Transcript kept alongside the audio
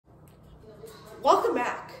Welcome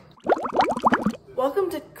back. Welcome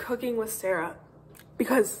to Cooking with Sarah,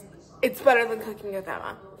 because it's better than cooking with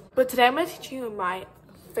Emma. But today I'm going to teach you my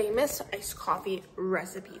famous iced coffee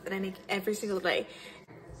recipe that I make every single day.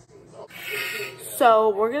 So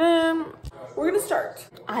we're gonna start.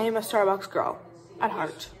 I am a Starbucks girl at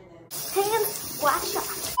heart. And black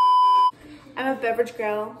shot. I'm a beverage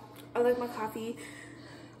girl. I like my coffee.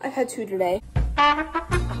 I've had 2 today.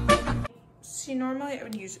 See, normally I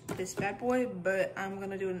would use this bad boy, but I'm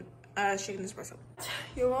gonna do a shaken espresso.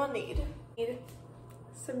 You will need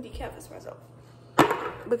some decaf espresso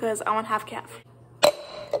because I want half calf.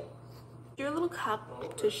 Your little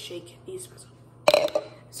cup to shake the espresso.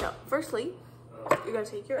 So, firstly, you're gonna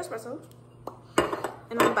take your espresso,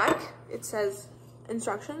 and on the back it says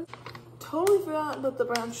instructions. Totally forgot about the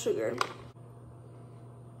brown sugar.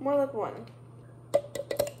 More like 1.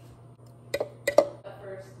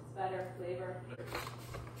 First, it's better flavor.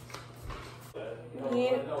 You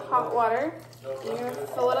need hot water. You're gonna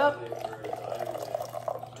fill it up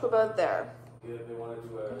to about there. It's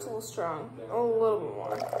a little strong. A little bit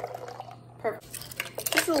more.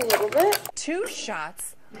 Perfect. Just a little bit. 2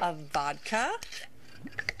 shots of vodka.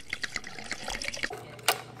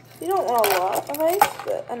 You don't want a lot of ice,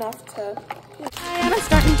 but enough to. I am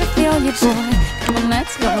starting to feel you, boy. Come on,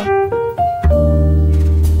 let's go.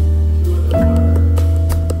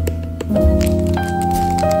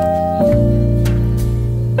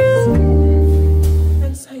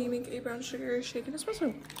 That's how you make a brown sugar shaken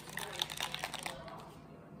espresso.